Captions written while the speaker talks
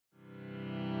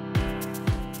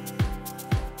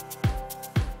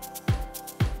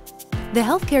The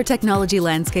healthcare technology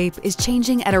landscape is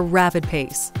changing at a rapid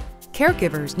pace.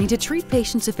 Caregivers need to treat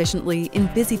patients efficiently in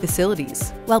busy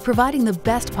facilities while providing the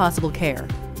best possible care.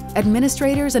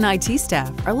 Administrators and IT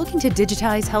staff are looking to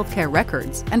digitize healthcare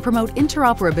records and promote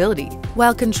interoperability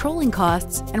while controlling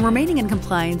costs and remaining in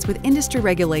compliance with industry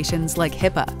regulations like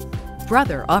HIPAA.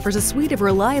 Brother offers a suite of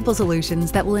reliable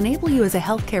solutions that will enable you as a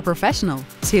healthcare professional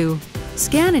to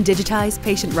scan and digitize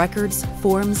patient records,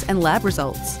 forms, and lab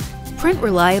results, print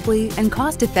reliably and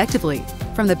cost-effectively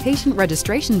from the patient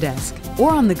registration desk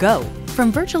or on the go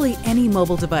from virtually any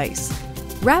mobile device.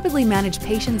 Rapidly manage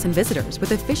patients and visitors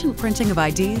with efficient printing of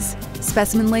IDs,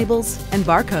 specimen labels, and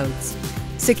barcodes.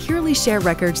 Securely share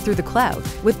records through the cloud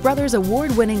with Brother's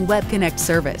award-winning Web Connect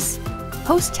service.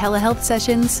 Host telehealth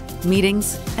sessions,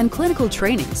 meetings, and clinical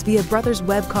trainings via Brother's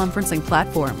web conferencing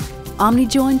platform,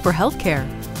 OmniJoin for healthcare,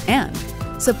 and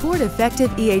support effective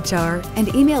EHR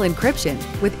and email encryption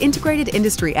with integrated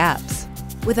industry apps.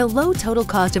 With a low total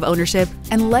cost of ownership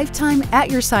and lifetime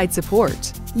at-your-side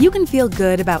support, you can feel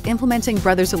good about implementing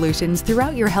Brother solutions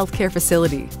throughout your healthcare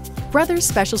facility. Brother's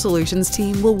Special Solutions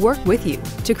team will work with you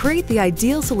to create the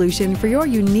ideal solution for your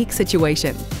unique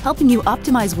situation, helping you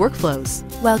optimize workflows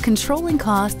while controlling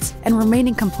costs and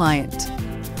remaining compliant.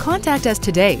 Contact us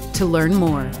today to learn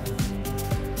more.